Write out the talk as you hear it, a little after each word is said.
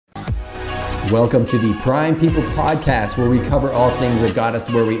Welcome to the Prime People Podcast, where we cover all things that got us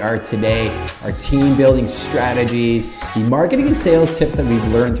to where we are today, our team building strategies, the marketing and sales tips that we've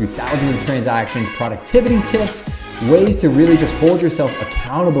learned through thousands of transactions, productivity tips, ways to really just hold yourself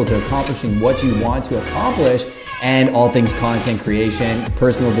accountable to accomplishing what you want to accomplish, and all things content creation,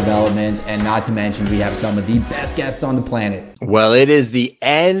 personal development, and not to mention we have some of the best guests on the planet. Well, it is the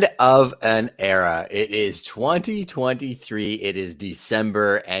end of an era. It is 2023. It is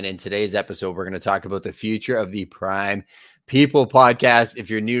December. And in today's episode, we're going to talk about the future of the Prime People Podcast.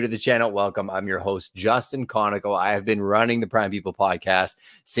 If you're new to the channel, welcome. I'm your host, Justin Conico. I have been running the Prime People Podcast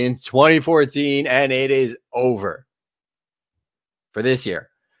since 2014, and it is over for this year.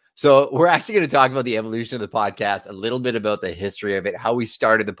 So we're actually going to talk about the evolution of the podcast, a little bit about the history of it, how we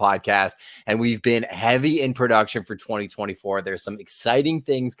started the podcast, and we've been heavy in production for 2024. There's some exciting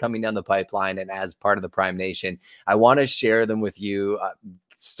things coming down the pipeline, and as part of the Prime Nation, I want to share them with you.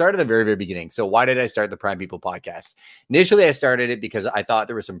 Start at the very, very beginning. So why did I start the Prime People Podcast? Initially, I started it because I thought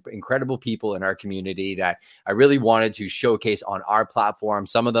there were some incredible people in our community that I really wanted to showcase on our platform.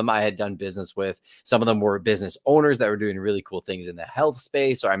 Some of them I had done business with. Some of them were business owners that were doing really cool things in the health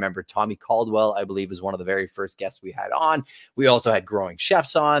space. So I remember Tommy Caldwell, I believe, was one of the very first guests we had on. We also had Growing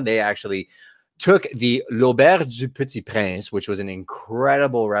Chefs on. They actually took the L'Auberge du Petit Prince, which was an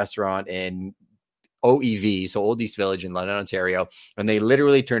incredible restaurant in OEV, so Old East Village in London, Ontario, and they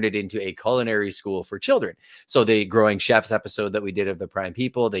literally turned it into a culinary school for children. So the Growing Chefs episode that we did of the Prime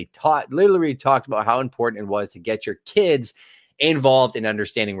People, they literally talked about how important it was to get your kids involved in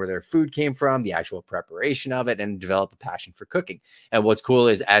understanding where their food came from, the actual preparation of it, and develop a passion for cooking. And what's cool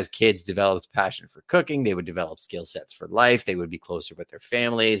is as kids developed passion for cooking, they would develop skill sets for life. They would be closer with their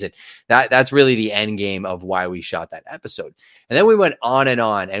families. And that's really the end game of why we shot that episode. And then we went on,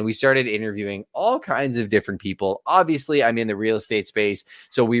 and we started interviewing all kinds of different people. Obviously, I'm in the real estate space,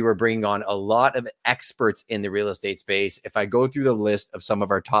 so we were bringing on a lot of experts in the real estate space. If I go through the list of some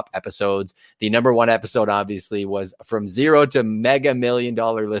of our top episodes, the number one episode obviously was From Zero to Mega $1 Million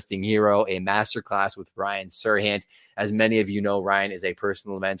Listing Hero, a masterclass with Ryan Serhant. As many of you know, Ryan is a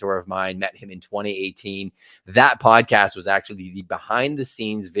personal mentor of mine, met him in 2018. That podcast was actually the behind the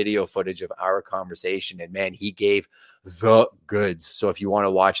scenes video footage of our conversation. And man, he gave the goods. So if you want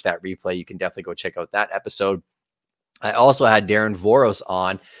to watch that replay, you can definitely go check out that episode. I also had Darren Voros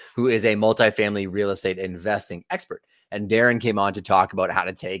on, who is a multifamily real estate investing expert. And Darren came on to talk about how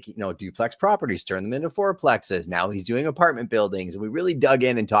to take, duplex properties, turn them into fourplexes. Now he's doing apartment buildings. And we really dug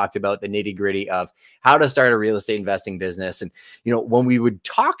in and talked about the nitty gritty of how to start a real estate investing business. And, when we would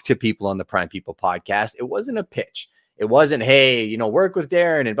talk to people on the Prime People Podcast, it wasn't a pitch. It wasn't, hey, work with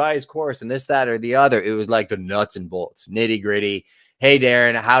Darren and buy his course and this, that, or the other. It was like the nuts and bolts, nitty gritty. Hey,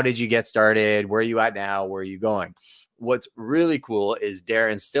 Darren, how did you get started? Where are you at now? Where are you going? What's really cool is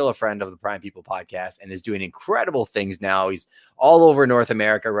Darren's still a friend of the Prime People Podcast and is doing incredible things now. He's all over North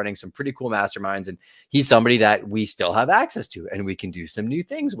America running some pretty cool masterminds, and he's somebody that we still have access to and we can do some new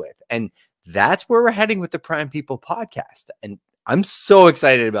things with. And that's where we're heading with the Prime People Podcast. And I'm so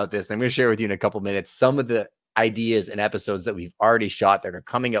excited about this. I'm going to share with you in a couple minutes some of the ideas and episodes that we've already shot that are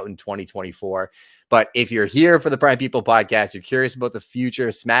coming out in 2024. But if you're here for the Prime People Podcast, you're curious about the future,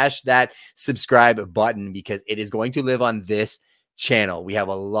 smash that subscribe button because it is going to live on this channel. We have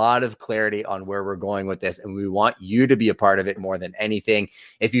a lot of clarity on where we're going with this, and we want you to be a part of it more than anything.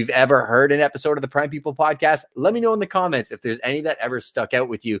 If you've ever heard an episode of the Prime People Podcast, let me know in the comments if there's any that ever stuck out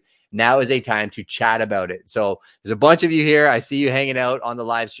with you. Now is a time to chat about it. So there's a bunch of you here. I see you hanging out on the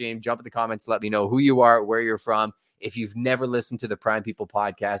live stream. Jump in the comments. Let me know who you are, where you're from. If you've never listened to the Prime People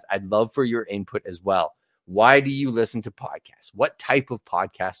Podcast, I'd love for your input as well. Why do you listen to podcasts? What type of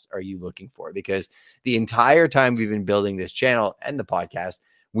podcasts are you looking for? Because the entire time we've been building this channel and the podcast,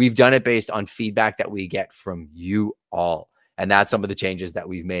 we've done it based on feedback that we get from you all. And that's some of the changes that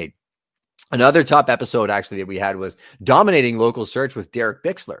we've made. Another top episode actually that we had was Dominating Local Search with Derek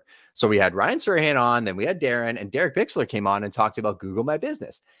Bixler. So we had Ryan Serhant on, then we had Darren, and Derek Bixler came on and talked about Google My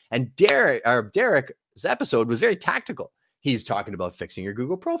Business. And Derek's episode was very tactical. He's talking about fixing your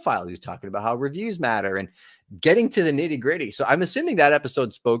Google profile. He's talking about how reviews matter and getting to the nitty gritty. So I'm assuming that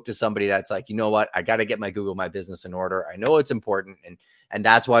episode spoke to somebody that's like, you know what, I got to get my Google My Business in order. I know it's important. And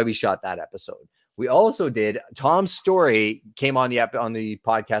that's why we shot that episode. We also did Tom Story came on the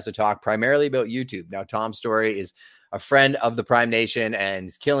podcast to talk primarily about YouTube. Now, Tom Story is a friend of the Prime Nation and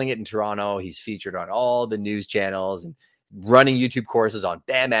he's killing it in Toronto. He's featured on all the news channels and running YouTube courses on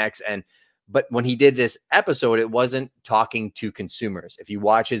BAMX. But when he did this episode, it wasn't talking to consumers. If you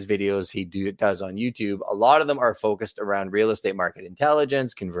watch his videos he does on YouTube, a lot of them are focused around real estate market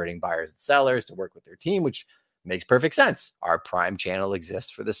intelligence, converting buyers and sellers to work with their team, which Makes perfect sense. Our Prime channel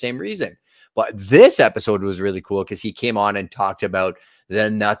exists for the same reason. But this episode was really cool because he came on and talked about the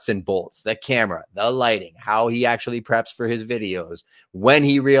nuts and bolts, the camera, the lighting, how he actually preps for his videos, when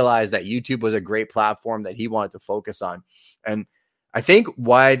he realized that YouTube was a great platform that he wanted to focus on. And I think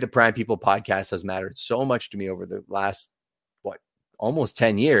why the Prime People podcast has mattered so much to me over the last, almost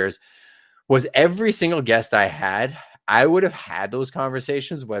 10 years was every single guest I had, I would have had those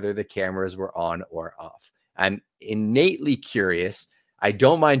conversations, whether the cameras were on or off. I'm innately curious. I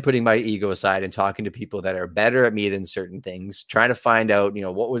don't mind putting my ego aside and talking to people that are better at me than certain things, trying to find out,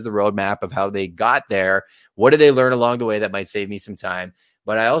 what was the roadmap of how they got there? What did they learn along the way that might save me some time?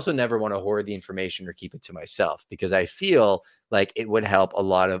 But I also never want to hoard the information or keep it to myself because I feel like it would help a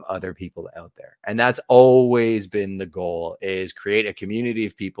lot of other people out there. And that's always been the goal, is create a community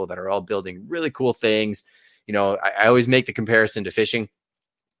of people that are all building really cool things. I always make the comparison to fishing.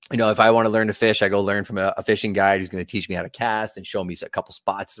 If I want to learn to fish, I go learn from a fishing guide who's going to teach me how to cast and show me a couple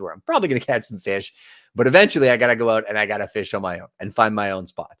spots where I'm probably going to catch some fish. But eventually I got to go out and I got to fish on my own and find my own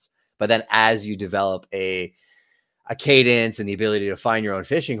spots. But then as you develop a cadence and the ability to find your own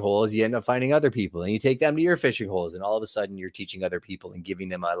fishing holes, you end up finding other people and you take them to your fishing holes. And all of a sudden you're teaching other people and giving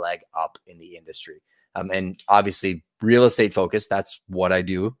them a leg up in the industry. And obviously real estate focused, that's what I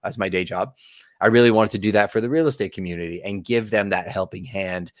do as my day job. I really wanted to do that for the real estate community and give them that helping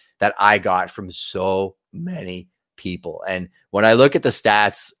hand that I got from so many people. And when I look at the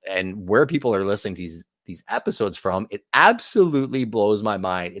stats and where people are listening to these episodes from, it absolutely blows my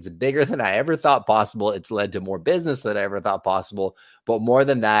mind. It's bigger than I ever thought possible. It's led to more business than I ever thought possible. But more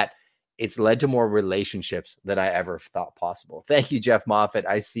than that, it's led to more relationships than I ever thought possible. Thank you, Jeff Moffitt.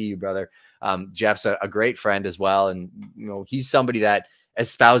 I see you, brother. Jeff's a great friend as well. And, he's somebody that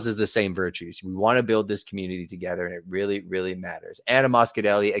espouses the same virtues. We want to build this community together, and it really, really matters. Anna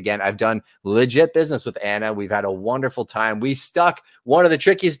Moscadelli, again, I've done legit business with Anna. We've had a wonderful time. We stuck one of the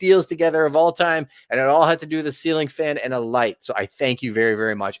trickiest deals together of all time, and it all had to do with a ceiling fan and a light. So I thank you very,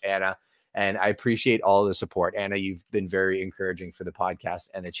 very much, Anna, and I appreciate all the support. Anna, you've been very encouraging for the podcast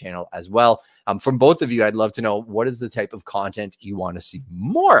and the channel as well. From both of you, I'd love to know, what is the type of content you want to see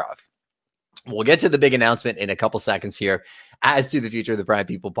more of? We'll get to the big announcement in a couple seconds here as to the future of the Prime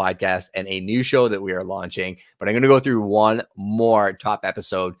People podcast and a new show that we are launching. But I'm going to go through one more top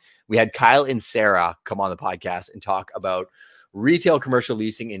episode. We had Kyle and Sarah come on the podcast and talk about retail commercial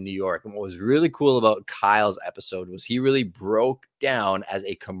leasing in New York. And what was really cool about Kyle's episode was he really broke down as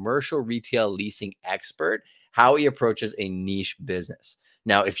a commercial retail leasing expert how he approaches a niche business.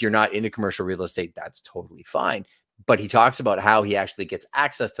 Now, if you're not into commercial real estate, that's totally fine. But he talks about how he actually gets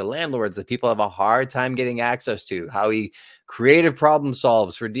access to landlords that people have a hard time getting access to, how he creative problem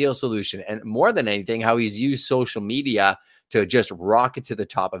solves for deal solution, and more than anything, how he's used social media to just rocket to the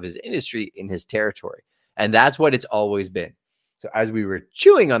top of his industry in his territory. And that's what it's always been. So as we were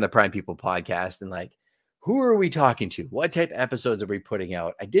chewing on the Prime People podcast and who are we talking to? What type of episodes are we putting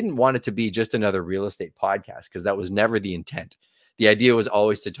out? I didn't want it to be just another real estate podcast because that was never the intent. The idea was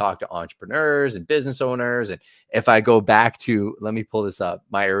always to talk to entrepreneurs and business owners. And if I go back to, let me pull this up,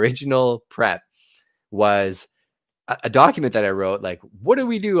 my original prep was a document that I wrote, what do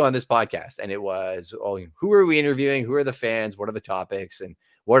we do on this podcast? And it was, who are we interviewing? Who are the fans? What are the topics? And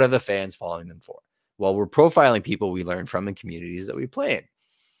what are the fans following them for? Well, we're profiling people we learn from in communities that we play in.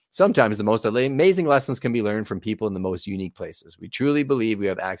 Sometimes the most amazing lessons can be learned from people in the most unique places. We truly believe we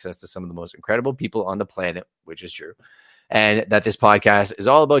have access to some of the most incredible people on the planet, which is true. And that this podcast is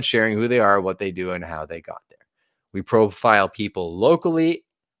all about sharing who they are, what they do, and how they got there. We profile people locally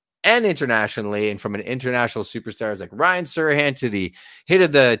and internationally, and from an international superstars like Ryan Serhant to the hit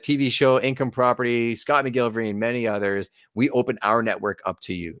of the TV show Income Property, Scott McGillivray, and many others, we open our network up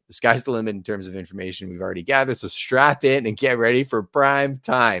to you. The sky's the limit in terms of information we've already gathered, so strap in and get ready for prime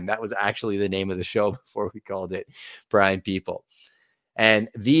time. That was actually the name of the show before we called it Prime People. And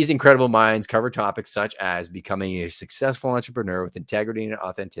these incredible minds cover topics such as becoming a successful entrepreneur with integrity and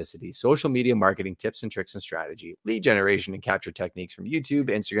authenticity, social media marketing tips and tricks and strategy, lead generation and capture techniques from YouTube,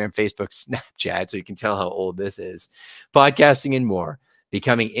 Instagram, Facebook, Snapchat, so you can tell how old this is, podcasting and more,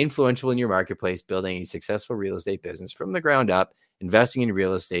 becoming influential in your marketplace, building a successful real estate business from the ground up, investing in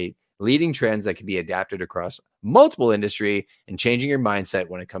real estate, leading trends that can be adapted across multiple industry, and changing your mindset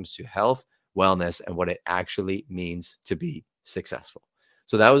when it comes to health, wellness, and what it actually means to be successful.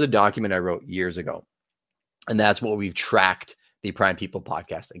 So that was a document I wrote years ago. And that's what we've tracked the Prime People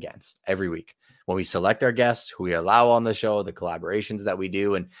podcast against every week. When we select our guests, who we allow on the show, the collaborations that we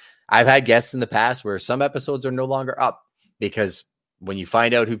do. And I've had guests in the past where some episodes are no longer up because when you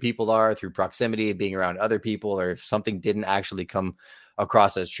find out who people are through proximity, being around other people, or if something didn't actually come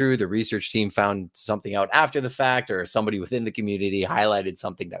across as true, the research team found something out after the fact, or somebody within the community highlighted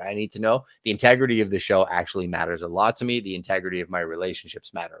something that I need to know, the integrity of the show actually matters a lot to me. The integrity of my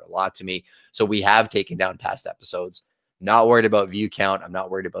relationships matter a lot to me. So we have taken down past episodes. Not worried about view count. I'm not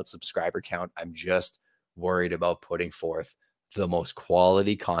worried about subscriber count. I'm just worried about putting forth the most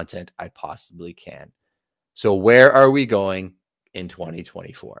quality content I possibly can. So where are we going in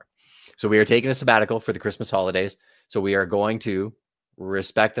 2024? So we are taking a sabbatical for the Christmas holidays. So we are going to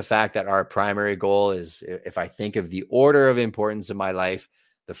respect the fact that our primary goal is, if I think of the order of importance in my life,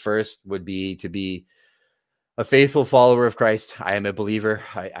 the first would be to be a faithful follower of Christ. I am a believer.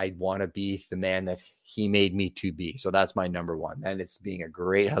 I want to be the man that he made me to be. So that's my number one. Then it's being a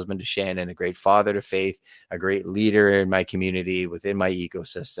great husband to Shannon, a great father to Faith, a great leader in my community, within my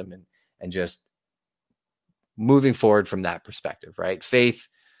ecosystem, and just moving forward from that perspective, right? Faith,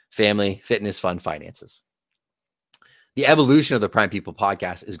 family, fitness, fun, finances. The evolution of the Prime People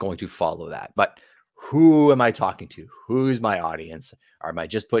podcast is going to follow that. But who am I talking to? Who's my audience? Or am I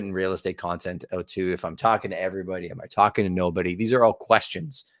just putting real estate content out to? If I'm talking to everybody, am I talking to nobody? These are all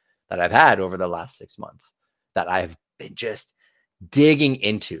questions that I've had over the last 6 months that I've been just digging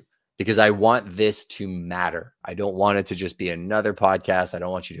into, because I want this to matter. I don't want it to just be another podcast. I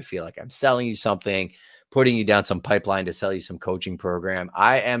don't want you to feel like I'm selling you something, putting you down some pipeline to sell you some coaching program.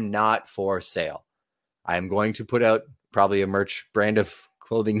 I am not for sale. I am going to put out probably a merch brand of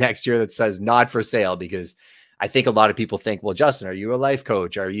clothing next year that says not for sale, because I think a lot of people think, well, Justin, are you a life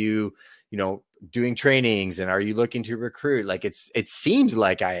coach? Are you, doing trainings, and are you looking to recruit? Like it seems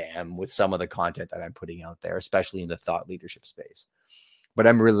like I am with some of the content that I'm putting out there, especially in the thought leadership space, but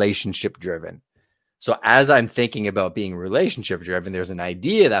I'm relationship driven. So as I'm thinking about being relationship driven, there's an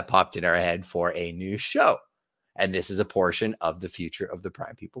idea that popped in our head for a new show. And this is a portion of the future of the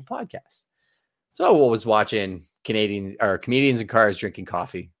Prime People podcast. So I was watching Comedians in Cars Drinking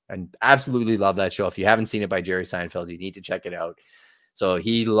Coffee, and absolutely love that show. If you haven't seen it by Jerry Seinfeld, you need to check it out. So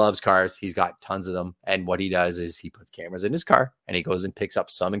he loves cars. He's got tons of them. And what he does is he puts cameras in his car and he goes and picks up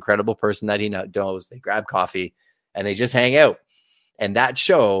some incredible person that he knows. They grab coffee and they just hang out. And that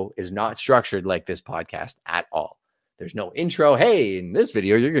show is not structured like this podcast at all. There's no intro. Hey, in this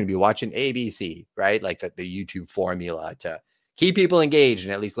video, you're going to be watching ABC, right? Like the YouTube formula to keep people engaged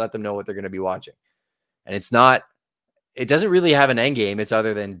and at least let them know what they're going to be watching. And it doesn't really have an end game. It's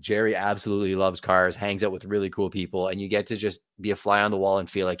other than Jerry absolutely loves cars, hangs out with really cool people, and you get to just be a fly on the wall and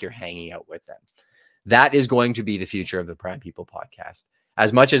feel like you're hanging out with them. That is going to be the future of the Prime People podcast.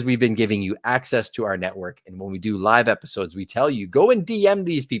 As much as we've been giving you access to our network, and when we do live episodes, we tell you, go and DM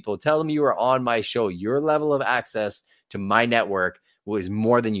these people. Tell them you are on my show. Your level of access to my network is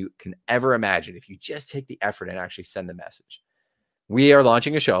more than you can ever imagine if you just take the effort and actually send the message. We are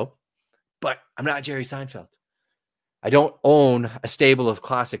launching a show, but I'm not Jerry Seinfeld. I don't own a stable of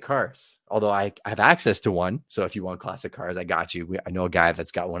classic cars, although I have access to one. So if you want classic cars, I got you. I know a guy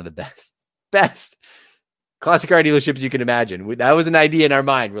that's got one of the best classic car dealerships you can imagine. That was an idea in our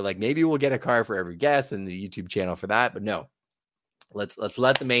mind. We're like, maybe we'll get a car for every guest and the YouTube channel for that. But no, let's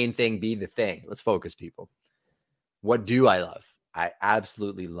let the main thing be the thing. Let's focus, people. What do I love? I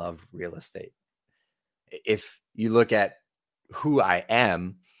absolutely love real estate. If you look at who I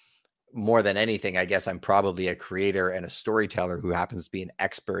am, more than anything, I guess I'm probably a creator and a storyteller who happens to be an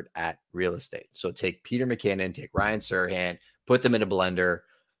expert at real estate. So take Peter McKinnon, take Ryan Serhant, put them in a blender.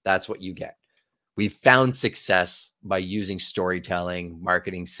 That's what you get. We've found success by using storytelling,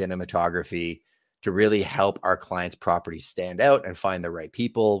 marketing, cinematography to really help our clients' properties stand out and find the right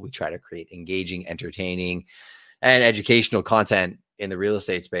people. We try to create engaging, entertaining, and educational content in the real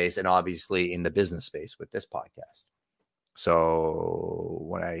estate space, and obviously in the business space with this podcast. So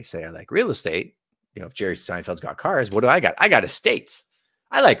when I say I like real estate, if Jerry Seinfeld's got cars, what do I got? I got estates.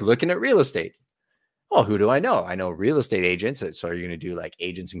 I like looking at real estate. Well, who do I know? I know real estate agents. So are you going to do like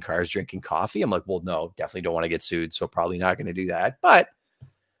agents in cars drinking coffee? I'm like, well, no, definitely don't want to get sued. So probably not going to do that. But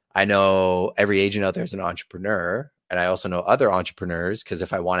I know every agent out there is an entrepreneur. And I also know other entrepreneurs, because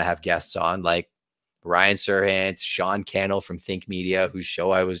if I want to have guests on, like Ryan Serhant, Sean Cannell from Think Media, whose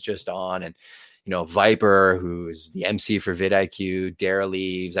show I was just on, and Viper, who's the MC for vidIQ, Dara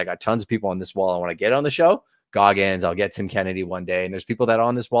Leaves. I got tons of people on this wall I want to get on the show. Goggins, I'll get Tim Kennedy one day. And there's people that are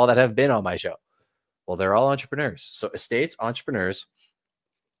on this wall that have been on my show. Well, they're all entrepreneurs. So estates, entrepreneurs,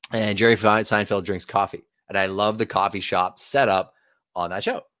 and Jerry Seinfeld drinks coffee. And I love the coffee shop setup on that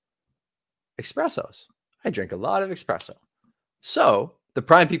show. Espressos. I drink a lot of espresso. So the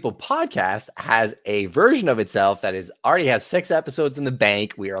Prime People podcast has a version of itself that already has 6 episodes in the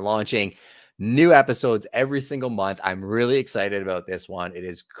bank. We are launching New episodes every single month. I'm really excited about this one. It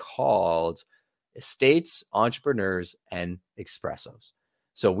is called Estates, Entrepreneurs, and Expressos.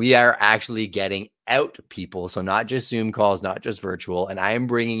 So we are actually getting out people. So not just Zoom calls, not just virtual. And I am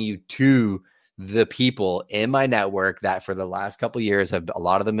bringing you to the people in my network that for the last couple of years a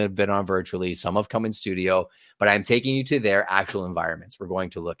lot of them have been on virtually. Some have come in studio, but I'm taking you to their actual environments. We're going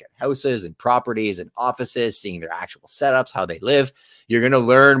to look at houses and properties and offices, seeing their actual setups, how they live. You're going to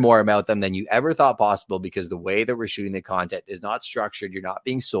learn more about them than you ever thought possible, because the way that we're shooting the content is not structured. You're not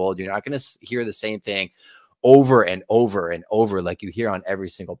being sold. You're not going to hear the same thing over and over and over like you hear on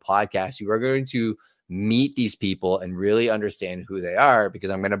every single podcast. You are going to meet these people and really understand who they are, because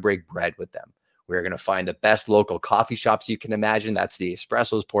I'm going to break bread with them. We're going to find the best local coffee shops you can imagine. That's the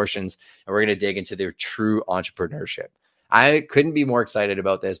Expressos portions. And we're going to dig into their true entrepreneurship. I couldn't be more excited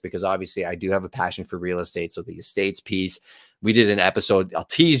about this, because obviously I do have a passion for real estate. So the estates piece, we did an episode, I'll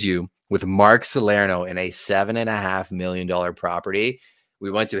tease you, with Mark Salerno in a $7.5 million property.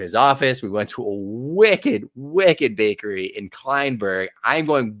 We went to his office. We went to a wicked bakery in Kleinburg. I'm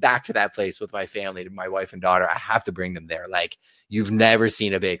going back to that place with my family, to my wife and daughter. I have to bring them there. Like, you've never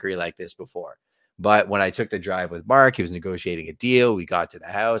seen a bakery like this before. But when I took the drive with Mark, he was negotiating a deal. We got to the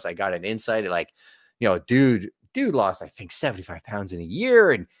house. I got an insight. Like, dude lost, I think, 75 pounds in a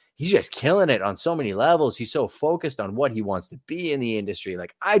year. And he's just killing it on so many levels. He's so focused on what he wants to be in the industry.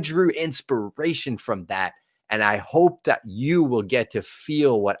 Like, I drew inspiration from that. And I hope that you will get to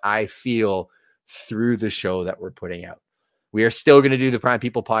feel what I feel through the show that we're putting out. We are still going to do the Prime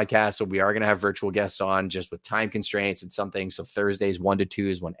People podcast. So we are going to have virtual guests on, just with time constraints and something. So Thursdays 1 to 2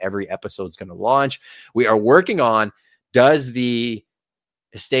 is when every episode is going to launch. We are working on, does the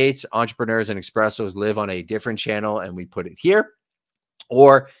Estates, Entrepreneurs, and Expressos live on a different channel and we put it here?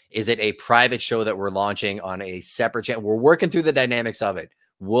 Or is it a private show that we're launching on a separate channel? We're working through the dynamics of it.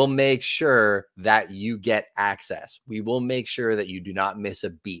 We'll make sure that you get access. We will make sure that you do not miss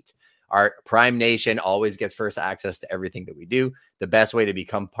a beat. Our Prime Nation always gets first access to everything that we do. The best way to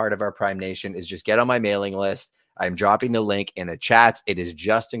become part of our Prime Nation is just get on my mailing list. I'm dropping the link in the chat. It is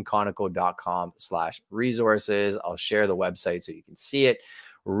justinconico.com/resources. I'll share the website so you can see it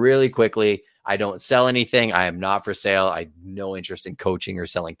really quickly. I don't sell anything. I am not for sale. I have no interest in coaching or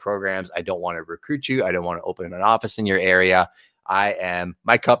selling programs. I don't want to recruit you. I don't want to open an office in your area.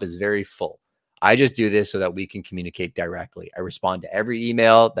 My cup is very full. I just do this so that we can communicate directly. I respond to every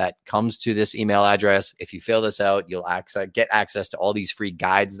email that comes to this email address. If you fill this out, you'll get access to all these free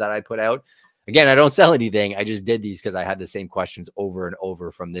guides that I put out. Again, I don't sell anything. I just did these because I had the same questions over and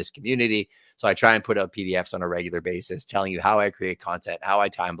over from this community. So I try and put out PDFs on a regular basis, telling you how I create content, how I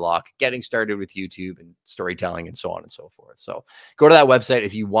time block, getting started with YouTube and storytelling, and so on and so forth. So go to that website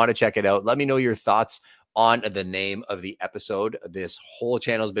if you want to check it out. Let me know your thoughts on the name of the episode. This whole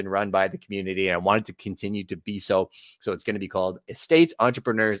channel has been run by the community, and I want it to continue to be so. So it's going to be called Estates,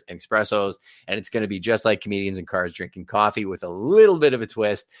 Entrepreneurs, and Expressos, and it's going to be just like Comedians in Cars Drinking Coffee with a little bit of a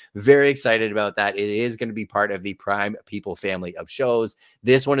twist. Very excited about that. It is going to be part of the Prime People family of shows.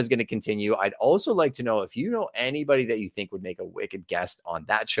 This one is going to continue. I'd also like to know if you know anybody that you think would make a wicked guest on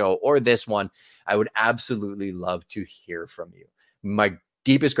that show or this one. I would absolutely love to hear from you. My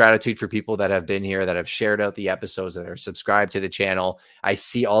deepest gratitude for people that have been here, that have shared out the episodes, that are subscribed to the channel. I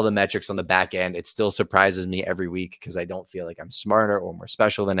see all the metrics on the back end. It still surprises me every week because I don't feel like I'm smarter or more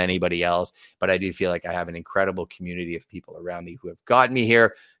special than anybody else, but I do feel like I have an incredible community of people around me who have gotten me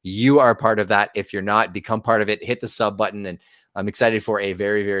here. You are part of that. If you're not, become part of it. Hit the sub button, and I'm excited for a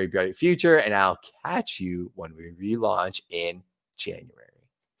very, very bright future, and I'll catch you when we relaunch in January.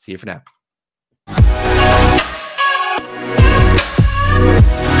 See you for now.